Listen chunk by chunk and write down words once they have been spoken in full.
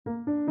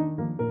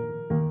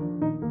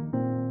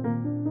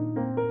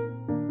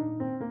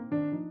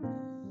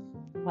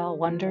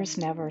wonders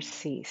never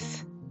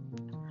cease.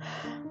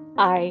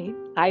 I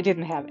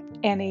didn't have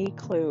any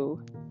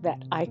clue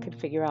that I could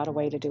figure out a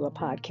way to do a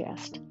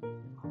podcast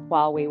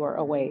while we were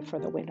away for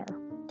the winter.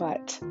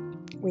 But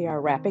we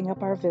are wrapping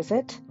up our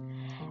visit,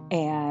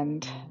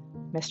 and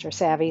Mr.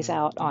 Savvy's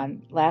out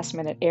on last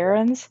minute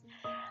errands.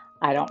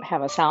 I don't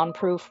have a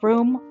soundproof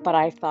room, but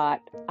I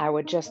thought I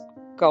would just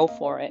go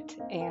for it.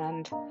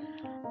 And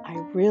I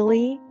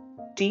really,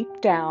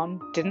 deep down,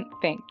 didn't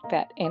think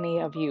that any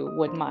of you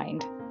would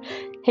mind.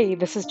 Hey,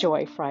 this is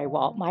Joy Fry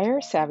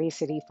Waltmeyer, Savvy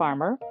City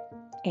Farmer,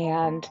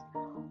 and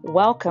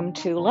welcome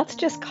to, let's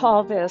just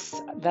call this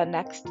the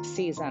next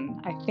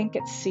season. I think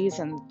it's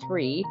season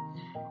 3,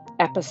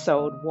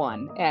 episode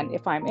 1. And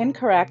if I'm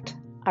incorrect,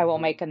 I will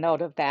make a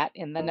note of that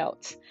in the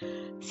notes.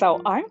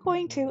 So I'm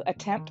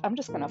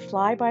just going to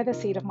fly by the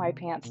seat of my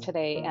pants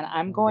today, and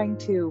I'm going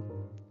to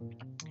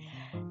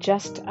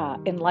just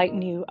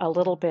enlighten you a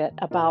little bit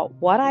about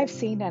what I've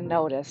seen and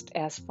noticed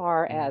as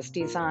far as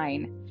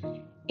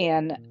design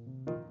in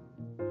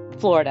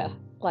Florida,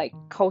 like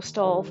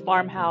coastal,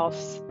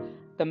 farmhouse,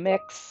 the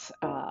mix,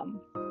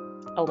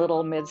 a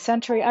little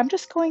mid-century. I'm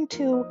just going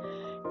to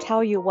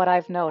tell you what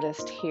I've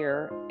noticed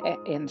here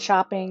in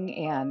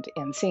shopping and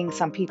in seeing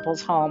some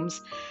people's homes.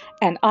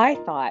 And I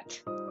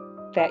thought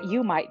that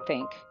you might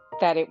think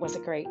that it was a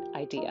great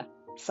idea.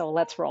 So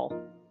let's roll.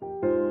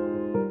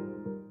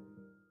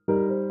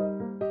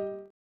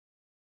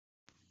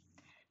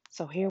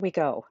 So here we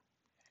go.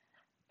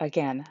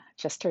 Again,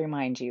 just to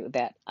remind you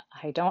that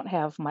I don't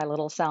have my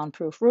little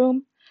soundproof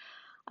room.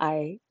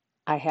 I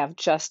I have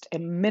just a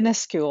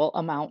minuscule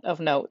amount of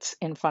notes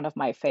in front of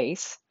my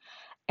face,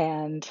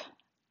 and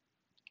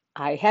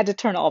I had to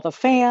turn all the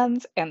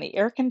fans and the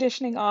air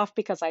conditioning off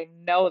because I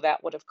know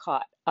that would have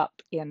caught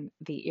up in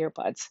the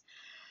earbuds.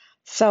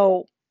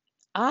 So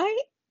I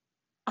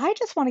I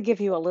just want to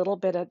give you a little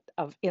bit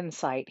of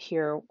insight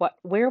here,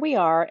 where we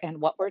are and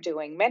what we're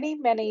doing.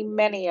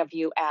 Many of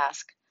you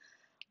ask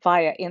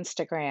via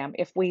Instagram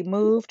if we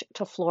moved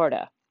to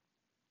Florida.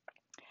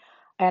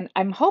 And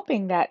I'm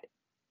hoping that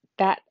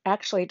that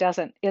actually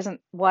doesn't isn't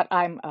what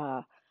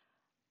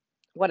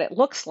it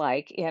looks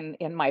like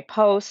in my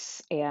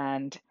posts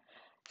and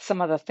some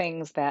of the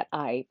things that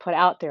I put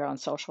out there on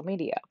social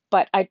media.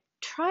 But I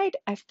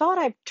thought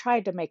I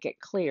tried to make it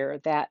clear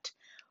that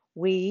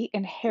we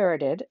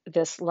inherited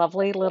this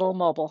lovely little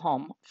mobile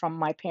home from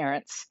my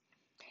parents.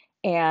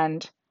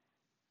 And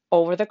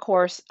over the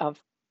course of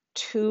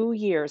 2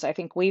 years, I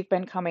think we've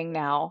been coming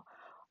now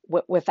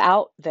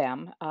without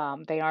them.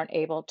 They aren't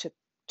able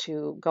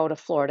to go to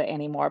Florida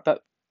anymore,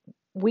 but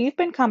we've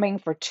been coming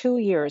for 2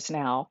 years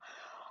now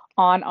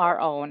on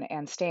our own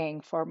and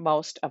staying for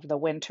most of the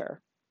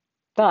winter.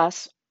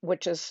 Thus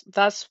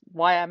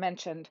why I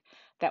mentioned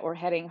that we're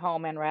heading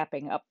home and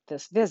wrapping up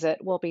this visit.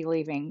 We'll be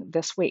leaving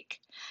this week.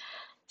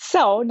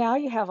 So now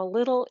you have a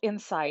little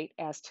insight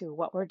as to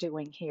what we're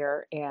doing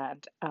here.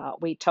 And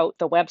we tote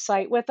the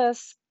website with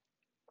us.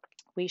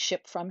 We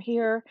ship from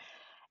here,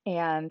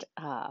 and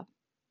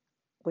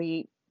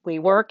we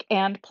work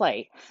and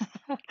play.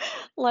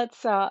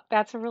 Let's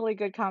That's a really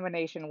good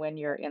combination when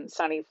you're in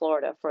sunny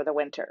Florida for the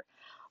winter.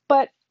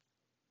 But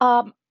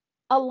um,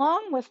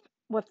 along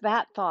with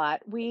that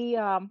thought, we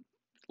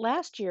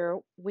last year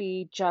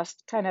we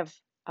just kind of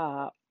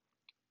uh,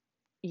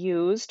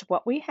 used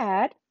what we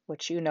had,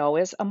 which you know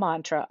is a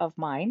mantra of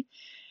mine.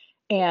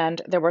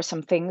 And there were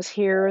some things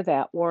here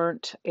that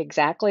weren't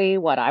exactly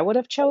what I would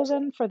have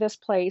chosen for this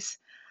place,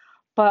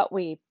 but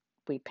we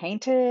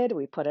painted,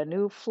 we put a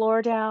new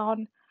floor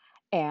down,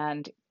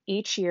 and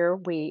each year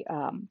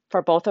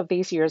for both of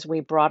these years,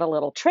 we brought a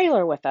little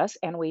trailer with us,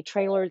 and we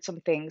trailered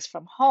some things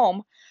from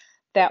home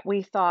that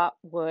we thought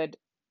would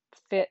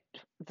fit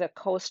the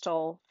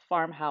coastal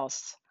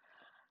farmhouse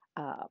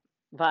uh,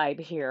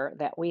 vibe here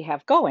that we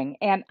have going.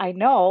 And I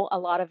know a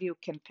lot of you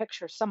can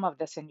picture some of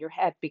this in your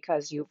head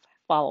because you've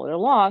followed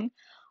along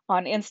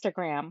on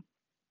Instagram,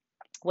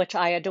 which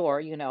I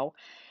adore,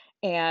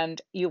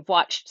 and you've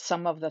watched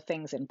some of the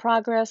things in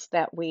progress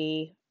that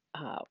we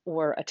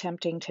were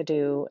attempting to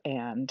do,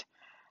 and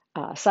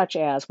such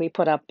as we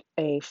put up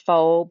a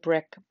faux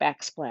brick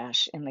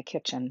backsplash in the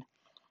kitchen,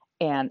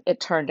 and it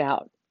turned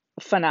out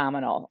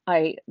phenomenal.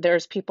 I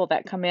There's people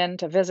that come in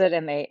to visit,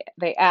 and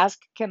they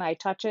ask, "Can I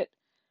touch it?"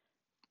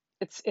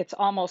 It's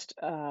almost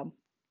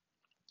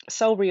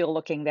so real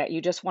looking that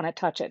you just want to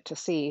touch it to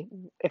see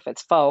if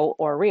it's faux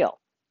or real.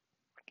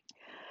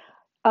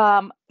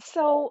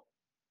 So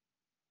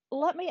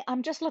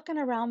I'm just looking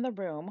around the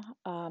room,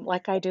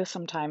 like I do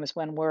sometimes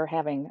when we're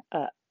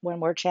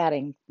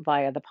chatting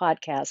via the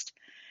podcast,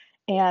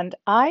 and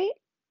I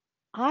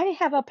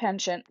have a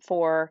penchant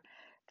for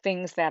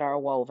things that are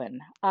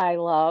woven. I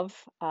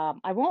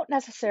won't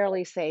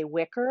necessarily say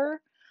wicker,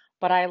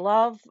 but I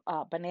love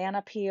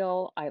banana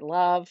peel. I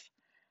love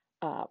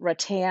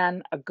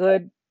rattan,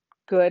 good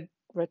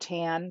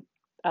rattan.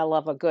 I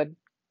love a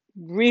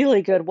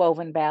really good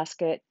woven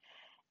basket.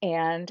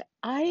 And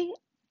I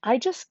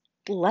just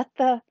let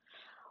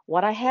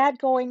what I had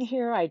going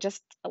here, I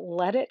just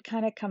let it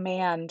kind of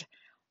command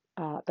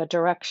the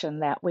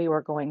direction that we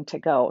were going to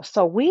go.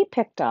 So we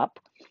picked up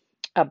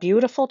a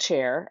beautiful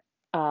chair,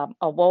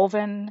 a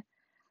woven.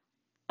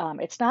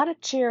 It's not a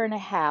chair and a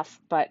half,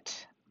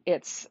 but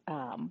it's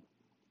um,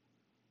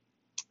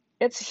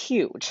 it's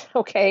huge,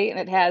 okay, and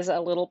it has a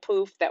little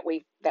poof that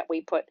we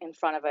put in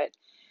front of it,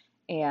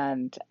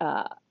 and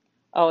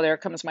oh, there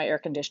comes my air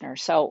conditioner.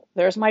 So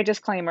there's my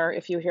disclaimer.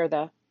 If you hear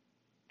the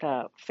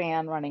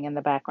fan running in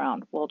the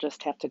background, we'll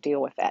just have to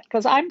deal with that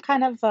because I'm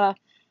kind of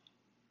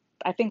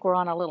I think we're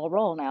on a little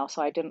roll now,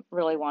 so I didn't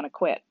really want to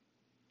quit.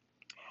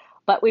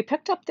 But we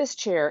picked up this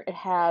chair. It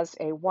has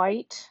a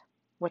white,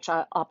 which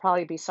I'll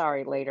probably be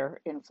sorry later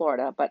in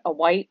Florida, but a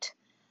white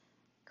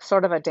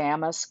sort of a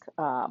damask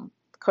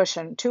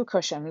cushion, two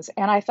cushions.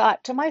 And I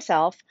thought to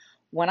myself,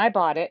 when I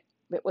bought it,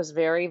 it was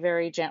very,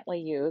 very gently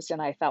used.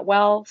 And I thought,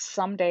 well,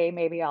 someday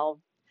maybe I'll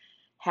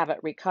have it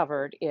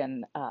recovered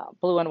in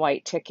blue and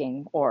white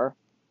ticking or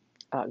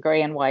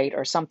gray and white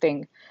or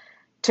something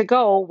to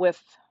go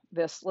with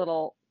this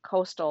little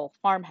coastal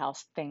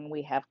farmhouse thing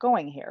we have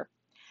going here.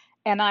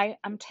 And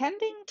I'm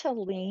tending to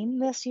lean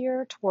this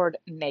year toward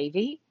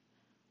navy.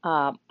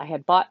 I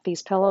had bought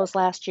these pillows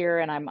last year,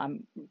 and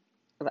I'm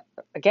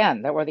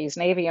again, there were these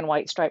navy and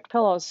white striped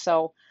pillows.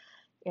 So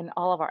in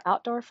all of our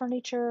outdoor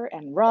furniture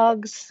and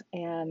rugs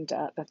and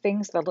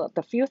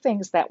the few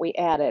things that we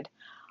added,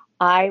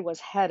 I was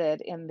headed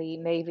in the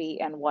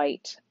navy and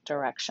white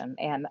direction,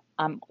 and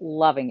I'm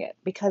loving it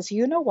because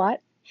you know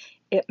what?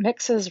 It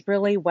mixes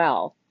really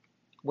well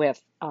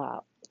with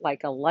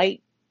like a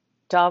light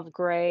dove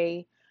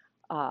gray,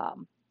 a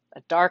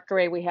dark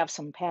gray. We have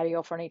some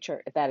patio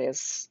furniture that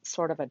is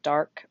sort of a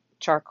dark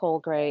charcoal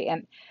gray,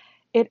 and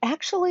it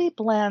actually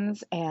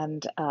blends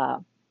and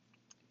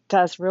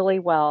does really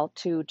well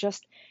to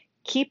just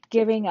keep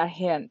giving a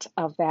hint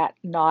of that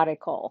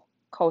nautical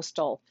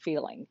coastal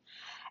feeling.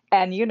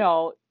 And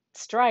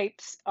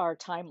stripes are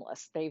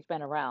timeless. They've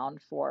been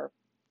around for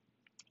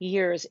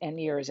years and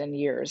years and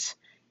years.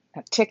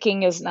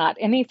 Ticking is not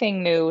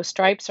anything new.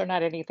 Stripes are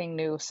not anything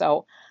new.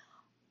 So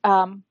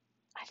um,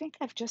 I think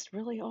I've just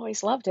really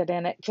always loved it,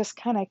 and it just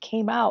kind of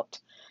came out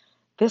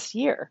this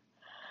year.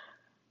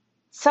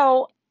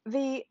 So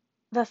the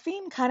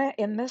theme kind of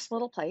in this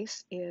little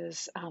place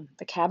is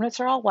the cabinets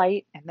are all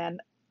white, and then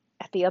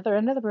at the other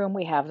end of the room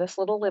we have this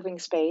little living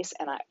space.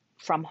 And I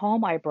from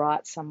home I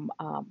brought some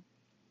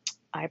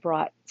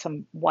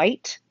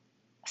white.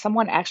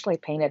 Someone actually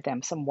painted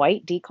them some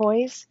white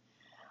decoys.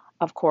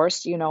 Of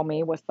course, you know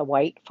me with the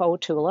white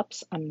faux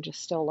tulips. I'm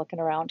just still looking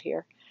around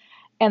here.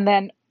 And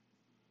then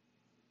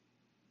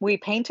we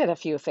painted a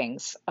few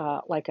things,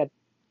 like a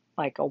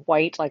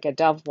white, like a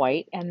dove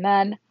white. And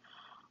then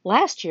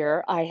last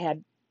year I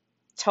had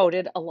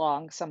toted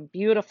along some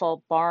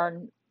beautiful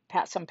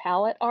some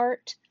palette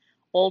art,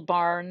 old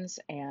barns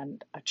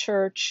and a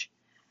church.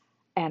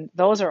 And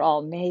those are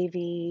all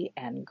navy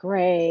and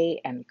gray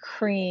and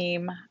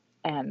cream.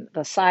 And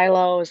the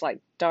silos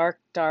like dark,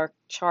 dark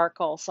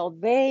charcoal. So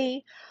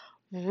they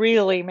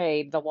really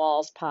made the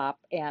walls pop.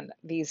 And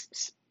these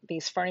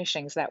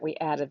furnishings that we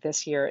added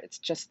this year, it's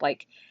just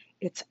like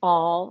it's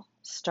all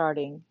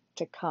starting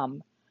to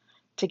come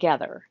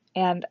together.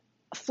 And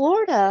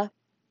Florida,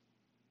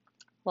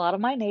 a lot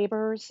of my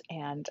neighbors,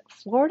 and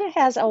Florida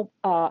has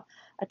a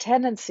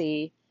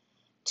tendency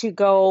to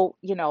go,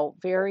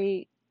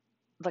 very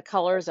the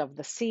colors of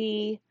the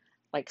sea,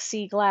 like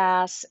sea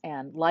glass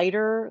and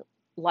lighter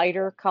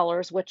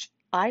colors, which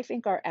I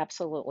think are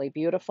absolutely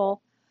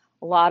beautiful.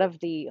 A lot of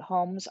the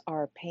homes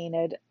are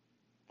painted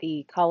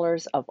the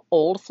colors of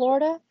old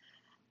Florida,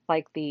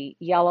 like the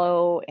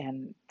yellow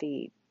and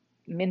the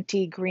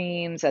minty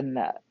greens and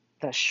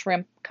the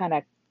shrimp kind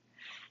of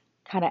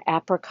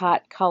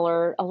apricot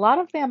color. A lot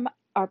of them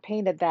are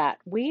painted that.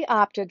 We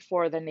opted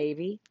for the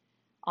navy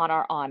on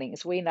our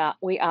awnings. We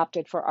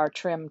opted for our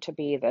trim to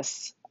be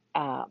this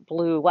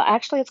blue. Well,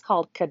 actually, it's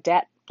called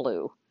cadet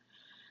blue,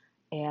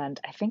 and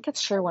I think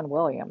it's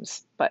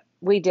Sherwin-Williams. But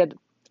we did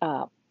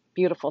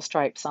beautiful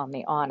stripes on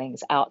the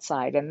awnings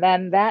outside, and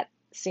then that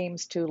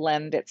seems to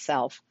lend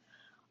itself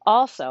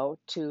also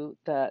to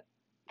the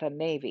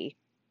navy.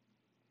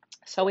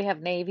 So we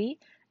have navy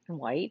and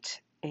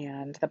white,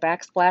 and the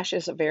backsplash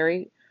is a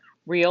very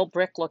real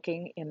brick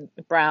looking in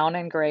brown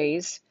and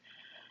grays.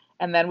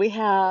 And then we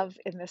have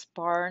in this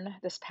barn,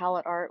 this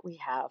palette art, we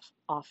have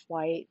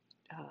off-white,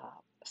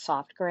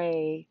 soft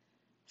gray,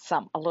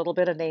 a little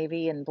bit of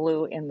navy and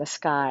blue in the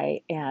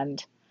sky.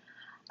 And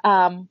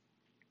um,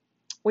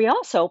 we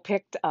also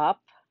picked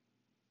up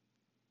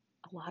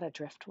a lot of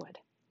driftwood.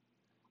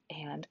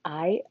 And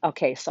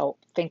okay, so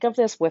think of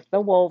this with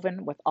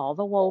all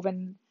the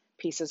woven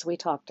pieces we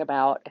talked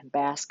about, and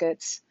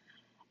baskets,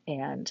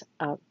 and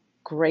a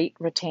great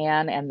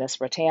rattan, and this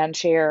rattan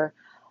chair.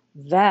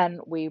 Then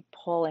we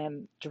pull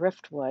in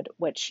driftwood,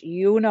 which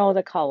you know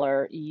the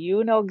color,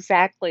 you know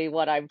exactly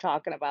what I'm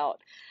talking about.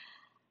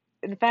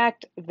 In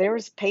fact,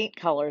 there's paint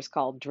colors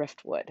called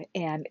driftwood,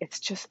 and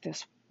it's just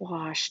this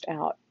washed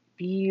out,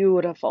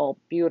 beautiful,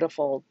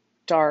 beautiful,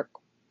 dark.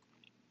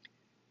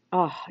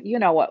 Oh, you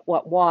know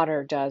what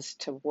water does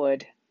to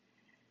wood.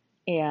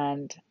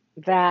 And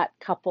that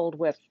coupled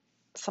with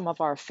some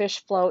of our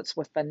fish floats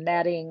with the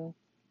netting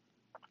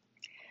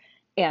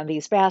and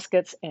these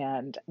baskets,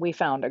 and we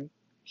found a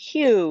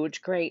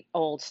huge, great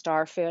old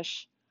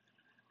starfish.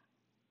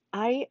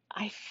 I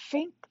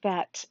think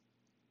that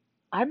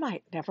I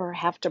might never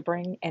have to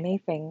bring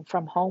anything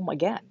from home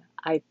again.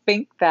 I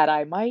think that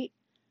I might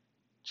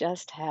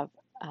just have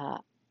uh,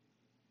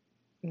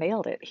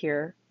 nailed it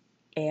here.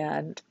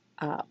 And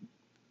um,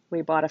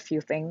 we bought a few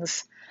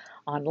things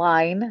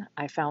online.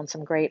 I found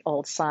some great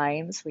old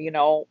signs.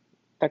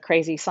 The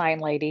crazy sign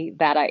lady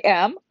that I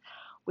am.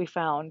 We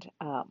found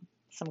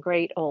some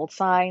great old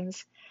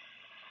signs,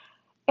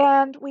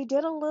 and we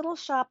did a little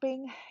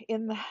shopping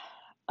in the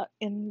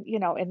in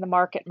the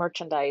market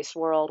merchandise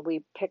world.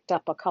 We picked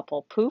up a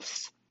couple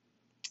poofs,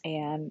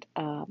 and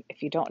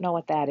if you don't know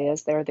what that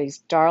is, they're these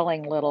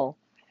darling little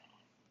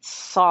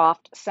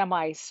soft,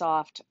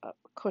 semi-soft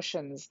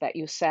cushions that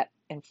you set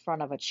in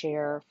front of a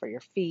chair for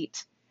your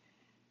feet.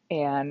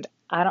 And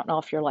I don't know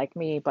if you're like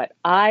me, but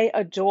I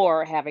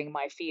adore having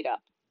my feet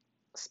up,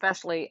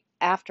 especially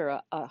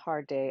after a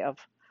hard day of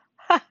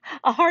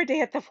a hard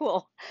day at the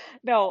pool.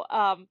 No,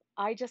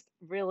 I just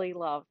really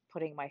love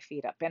putting my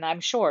feet up, and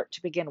I'm short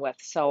to begin with,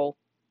 so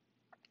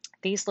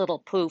these little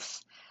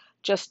poofs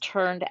just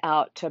turned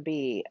out to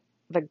be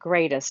the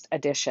greatest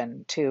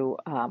addition to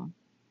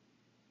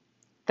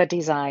the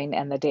design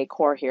and the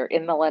decor here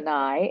in the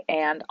lanai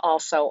and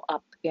also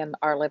up in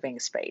our living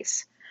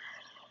space.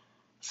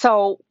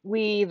 So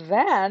we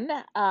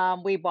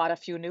bought a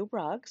few new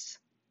rugs,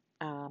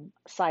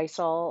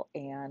 sisal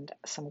and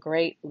some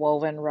great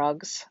woven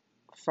rugs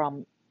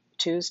from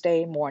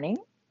Tuesday Morning.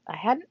 I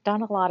hadn't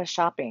done a lot of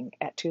shopping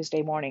at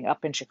Tuesday Morning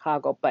up in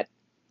Chicago, but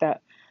the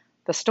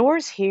the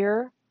stores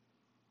here,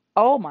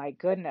 oh my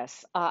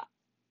goodness,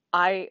 my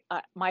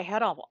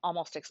head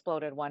almost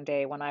exploded one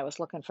day when I was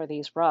looking for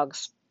these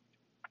rugs.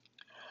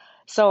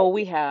 So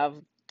we have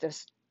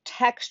this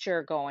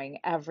texture going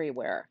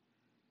everywhere.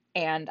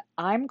 And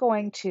I'm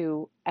going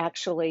to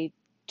actually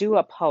do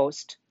a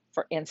post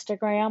for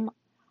Instagram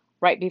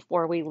right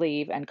before we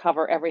leave and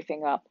cover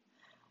everything up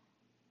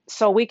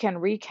so we can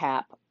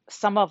recap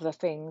some of the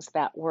things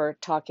that we're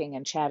talking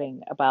and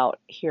chatting about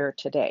here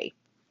today.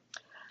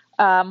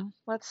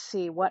 Let's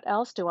see, what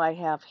else do I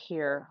have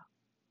here?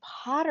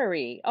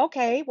 Pottery.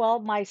 Okay, well,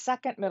 my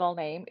second middle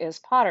name is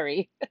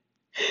Pottery.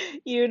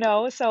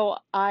 So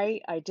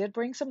I did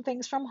bring some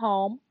things from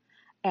home,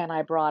 and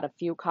I brought a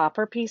few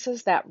copper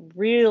pieces that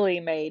really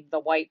made the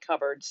white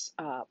cupboards,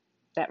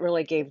 that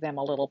really gave them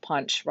a little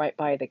punch right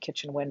by the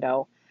kitchen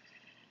window.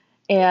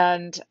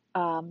 And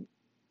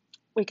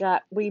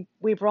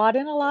we brought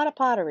in a lot of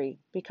pottery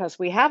because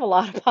we have a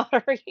lot of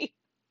pottery.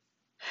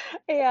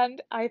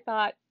 And I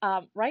thought,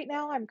 right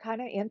now I'm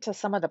kind of into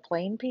some of the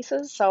plain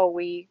pieces, so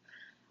we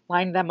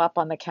lined them up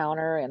on the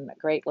counter in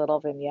great little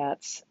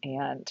vignettes,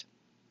 and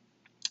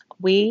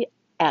we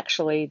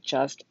actually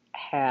just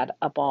had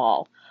a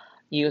ball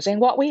using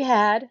what we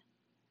had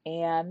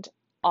and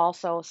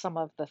also some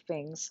of the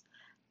things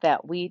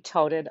that we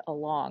toted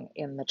along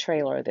in the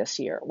trailer this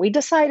year. We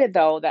decided,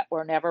 though, that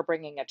we're never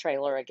bringing a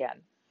trailer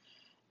again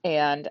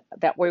and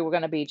that we were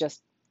going to be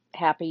just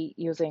happy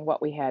using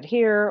what we had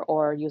here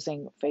or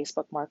using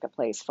Facebook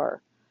Marketplace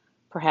for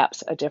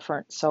perhaps a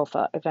different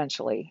sofa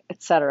eventually,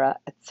 etc.,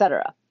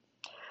 etc.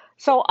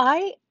 So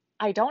I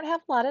don't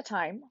have a lot of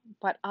time,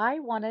 but I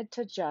wanted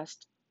to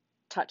just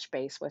touch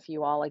base with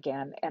you all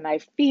again, and I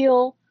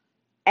feel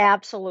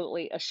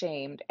absolutely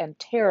ashamed and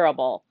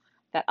terrible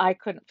that I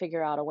couldn't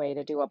figure out a way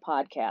to do a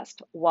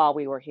podcast while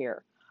we were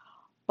here.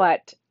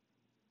 But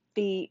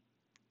the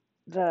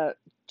the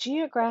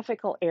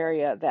geographical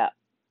area that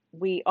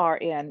we are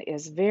in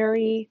is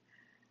very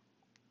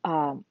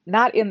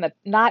not in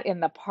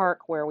the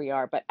park where we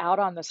are, but out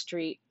on the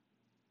street,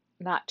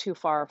 not too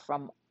far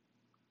from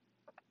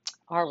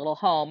our little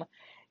home,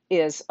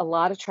 is a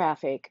lot of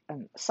traffic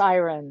and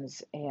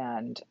sirens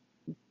and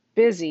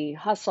busy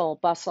hustle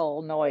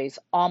bustle noise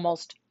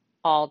almost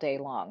all day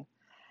long,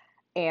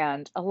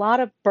 and a lot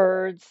of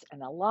birds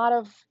and a lot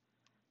of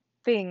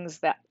things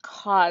that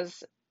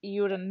cause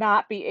you to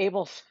not be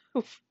able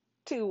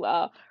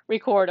to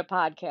record a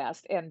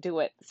podcast and do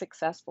it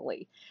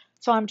successfully.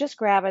 So I'm just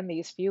grabbing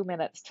these few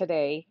minutes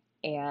today,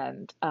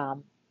 and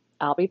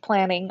I'll be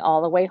planning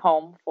all the way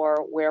home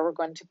for where we're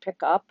going to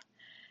pick up.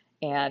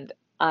 And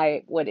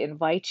I would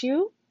invite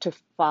you to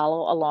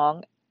follow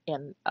along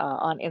in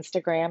on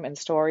Instagram and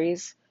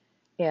stories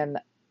in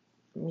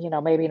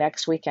maybe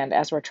next weekend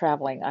as we're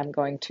traveling. I'm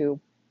going to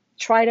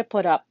try to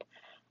put up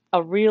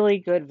a really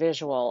good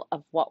visual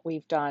of what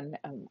we've done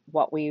and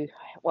what we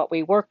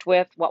worked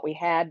with, what we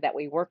had that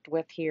we worked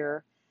with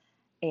here.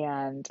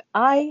 And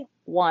I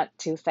want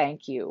to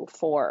thank you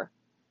for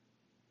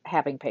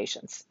having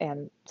patience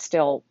and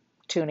still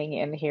tuning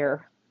in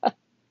here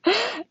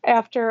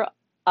after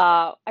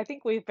I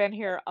think we've been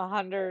here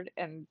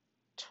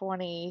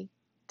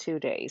 122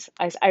 days.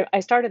 I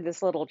started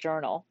this little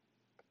journal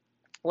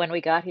when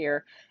we got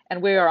here,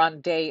 and we are on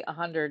day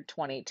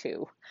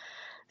 122.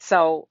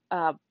 So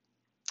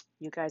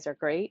you guys are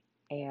great,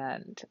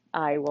 and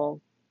I will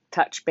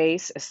touch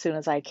base as soon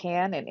as I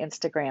can in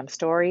Instagram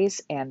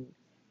stories and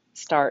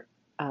start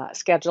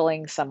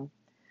scheduling some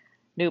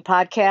new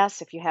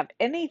podcasts. If you have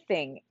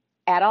anything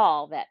at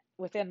all that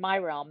within my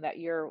realm that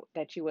you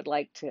would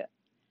like to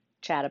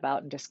chat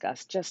about and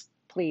discuss, just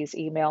please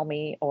email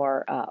me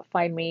or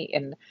find me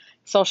in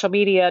social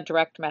media,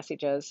 direct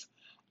messages,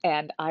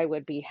 and I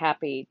would be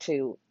happy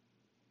to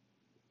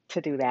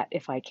do that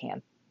if I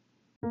can.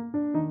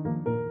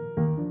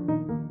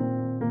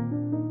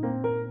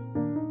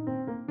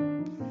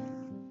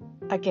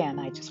 Again,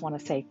 I just want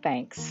to say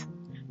thanks.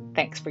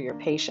 Thanks for your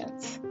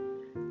patience.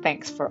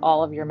 Thanks for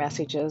all of your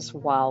messages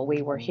while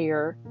we were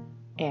here,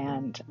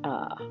 and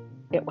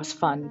it was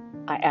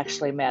fun. I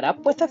actually met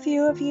up with a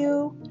few of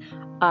you.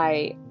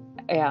 I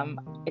am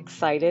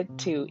excited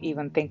to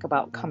even think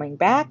about coming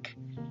back,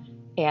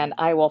 and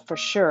I will for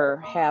sure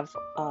have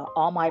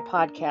all my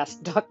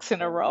podcast ducks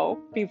in a row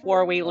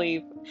before we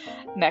leave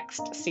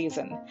next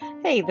season.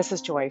 Hey, this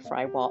is Joy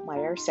Fry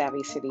Waltmeyer,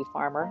 Savvy City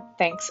Farmer.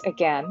 Thanks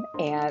again,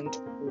 and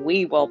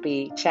we will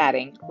be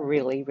chatting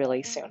really,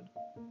 really soon.